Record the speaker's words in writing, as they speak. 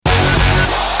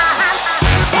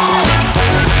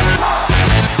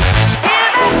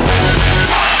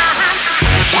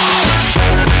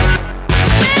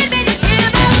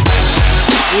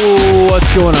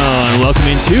What's going on? Welcome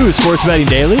into Sports Betting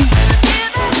Daily.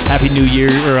 Happy New Year,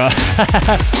 or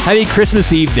Happy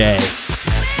Christmas Eve Day.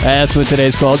 That's what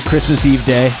today's called, Christmas Eve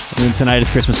Day. And then tonight is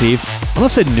Christmas Eve. I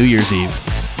almost said New Year's Eve.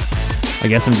 I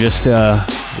guess I'm just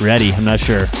ready. I'm not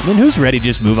sure. I mean, who's ready to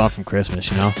just move on from Christmas,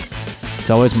 you know? It's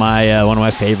always my one of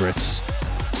my favorites.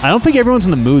 I don't think everyone's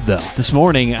in the mood, though. This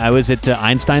morning, I was at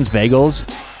Einstein's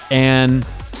Bagels, and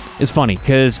it's funny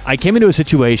because I came into a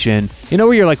situation, you know,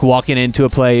 where you're like walking into a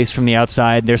place from the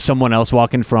outside, there's someone else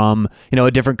walking from, you know,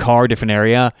 a different car, different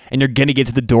area, and you're going to get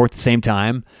to the door at the same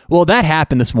time. Well, that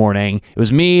happened this morning. It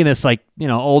was me and this, like, you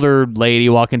know, older lady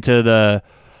walking to the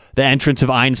entrance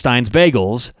of Einstein's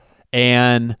Bagels,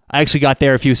 and I actually got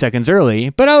there a few seconds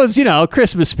early, but I was, you know,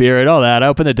 Christmas spirit, all that. I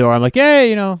opened the door. I'm like, hey,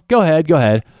 you know, go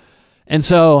ahead. And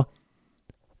so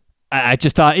I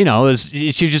just thought, you know, she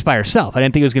was just by herself. I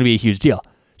didn't think it was going to be a huge deal.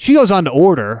 She goes on to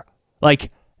order like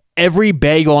every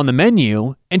bagel on the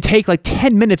menu and take like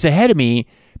 10 minutes ahead of me,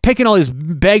 picking all these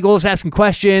bagels, asking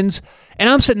questions. And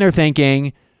I'm sitting there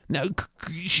thinking,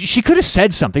 she could have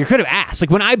said something or could have asked.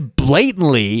 Like when I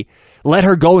blatantly let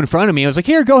her go in front of me, I was like,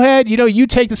 here, go ahead. You know, you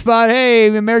take the spot. Hey,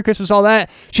 Merry Christmas, all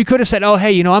that. She could have said, oh,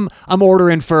 hey, you know, I'm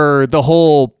ordering for the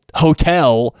whole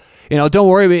hotel. You know, don't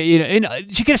worry about it. You know,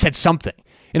 she could have said something.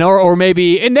 You know, or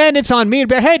maybe, and then it's on me.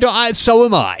 But hey, so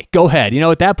am I. Go ahead. You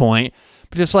know, at that point,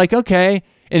 but just like, okay.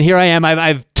 And here I am. I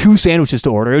have 2 sandwiches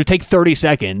to order. It would take 30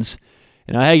 seconds.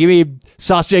 You know, hey, give me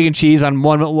sausage, egg, and cheese on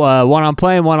one on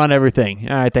plain, one on everything.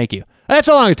 All right, thank you. That's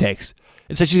how long it takes.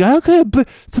 And so she's like, okay,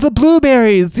 for the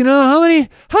blueberries. You know, how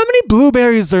many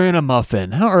blueberries are in a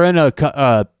muffin or in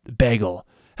a bagel?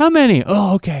 How many?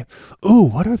 Oh, okay. Ooh,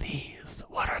 what are these?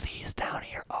 What are these down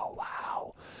here? Oh, wow.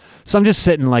 So I'm just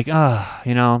sitting like,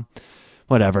 you know,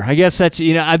 whatever. I guess that's,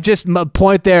 you know, I've just, my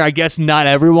point there, I guess not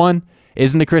everyone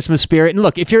is in the Christmas spirit. And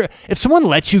look, if someone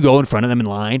lets you go in front of them in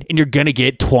line and you're going to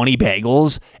get 20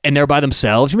 bagels and they're by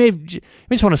themselves, you may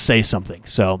just want to say something.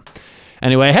 So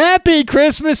anyway, happy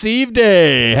Christmas Eve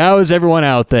Day. How is everyone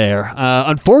out there?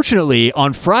 Unfortunately,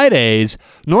 on Fridays,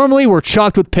 normally we're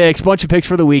chocked with picks, bunch of picks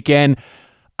for the weekend.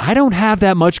 I don't have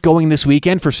that much going this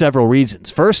weekend for several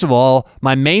reasons. First of all,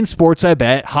 my main sports I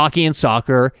bet, hockey and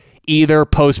soccer, either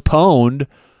postponed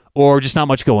or just not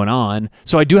much going on.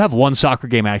 So I do have one soccer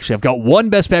game, actually. I've got one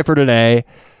best bet for today,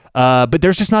 but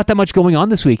there's just not that much going on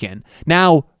this weekend.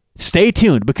 Now, stay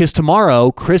tuned because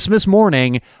tomorrow, Christmas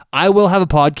morning, I will have a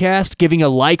podcast giving a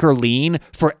like or lean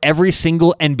for every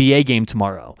single NBA game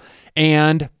tomorrow.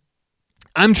 And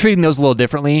I'm treating those a little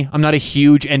differently. I'm not a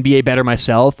huge NBA bettor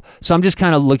myself, so I'm just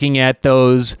kind of looking at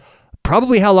those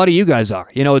probably how a lot of you guys are.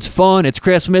 You know, it's fun, it's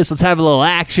Christmas, let's have a little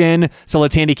action, so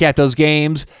let's handicap those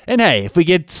games. And hey, if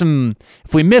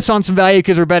we miss on some value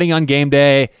because we're betting on game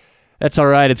day, that's all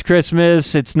right. It's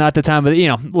Christmas. It's not the time of you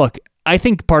know, look, I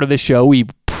think part of this show, we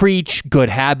preach good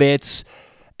habits,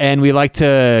 and we like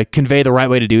to convey the right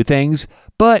way to do things.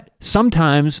 But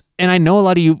sometimes, and I know a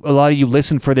lot of you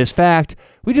listen for this fact,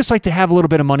 we just like to have a little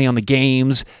bit of money on the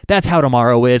games. That's how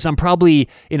tomorrow is. I'm probably,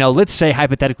 you know, let's say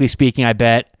hypothetically speaking, I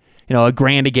bet, you know,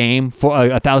 $1,000 a game for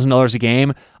 $1,000 a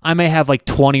game. I may have like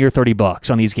 20 or 30 bucks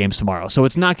on these games tomorrow. So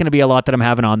it's not going to be a lot that I'm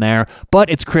having on there,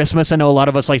 but it's Christmas. I know a lot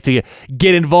of us like to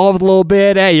get involved a little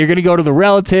bit. Hey, you're going to go to the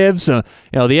relatives, you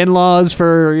know, the in-laws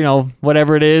for, you know,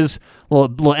 whatever it is, a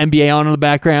little NBA on in the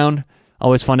background.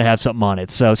 Always fun to have something on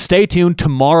it. So stay tuned.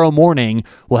 Tomorrow morning,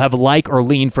 we'll have a like or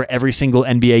lean for every single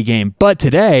NBA game. But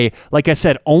today, like I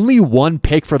said, only one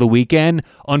pick for the weekend,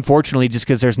 unfortunately, just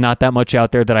because there's not that much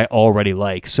out there that I already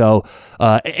like. So,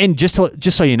 and just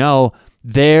so you know,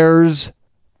 there's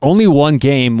only one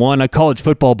game, a college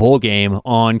football bowl game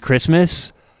on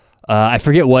Christmas. I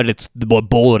forget what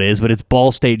bowl it is, but it's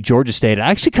Ball State, Georgia State. I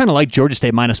actually kind of like Georgia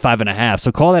State minus 5.5.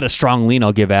 So call that a strong lean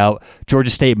I'll give out. Georgia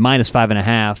State minus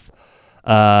 5.5.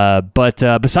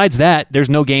 But besides that, there's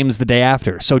no games the day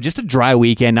after. So just a dry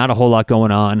weekend, not a whole lot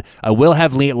going on. I will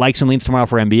have likes and leans tomorrow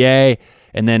for NBA,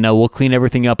 and then we'll clean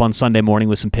everything up on Sunday morning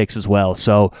with some picks as well.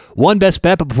 So one best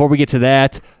bet, but before we get to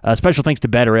that, special thanks to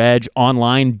Better Edge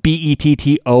online,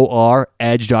 BETTOR,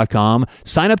 edge.com.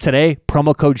 Sign up today,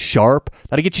 promo code SHARP.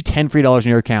 That'll get you $10 free in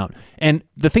your account. And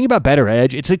the thing about Better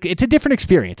Edge, it's a different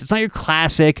experience. It's not your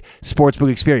classic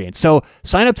sportsbook experience. So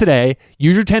sign up today,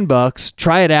 use your $10,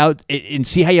 try it out, and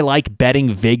see how you like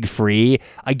betting VIG free.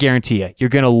 I guarantee you're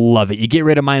going to love it. You get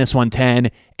rid of minus 110.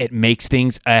 It makes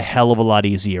things a hell of a lot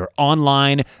easier.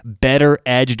 Online,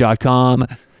 betteredge.com.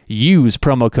 Use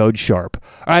promo code SHARP.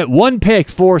 All right, one pick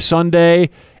for Sunday,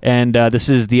 and this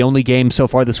is the only game so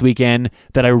far this weekend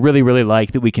that I really, really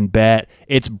like that we can bet.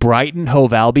 It's Brighton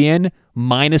Hove Albion,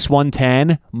 minus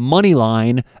 110, money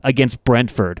line against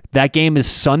Brentford. That game is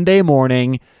Sunday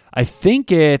morning. I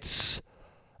think it's...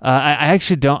 I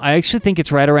actually don't. I actually think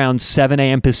it's right around 7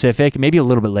 a.m. Pacific, maybe a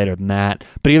little bit later than that.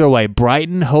 But either way,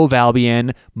 Brighton, Hove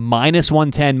Albion,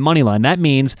 -110 money line. That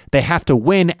means they have to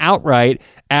win outright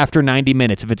after 90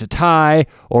 minutes. If it's a tie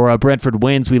or Brentford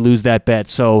wins, we lose that bet.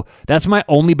 So that's my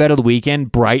only bet of the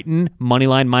weekend. Brighton, money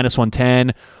line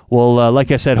 -110. We'll, like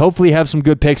I said, hopefully have some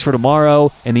good picks for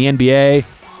tomorrow in the NBA,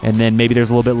 and then maybe there's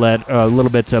a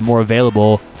little bit more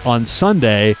available on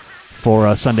Sunday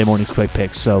for Sunday morning's quick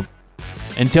picks. So.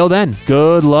 Until then,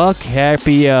 good luck.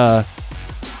 Happy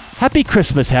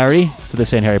Christmas, Harry. So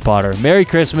this ain't Harry Potter. Merry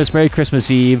Christmas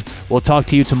Eve. We'll talk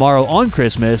to you tomorrow on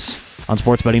Christmas on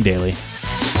Sports Betting Daily.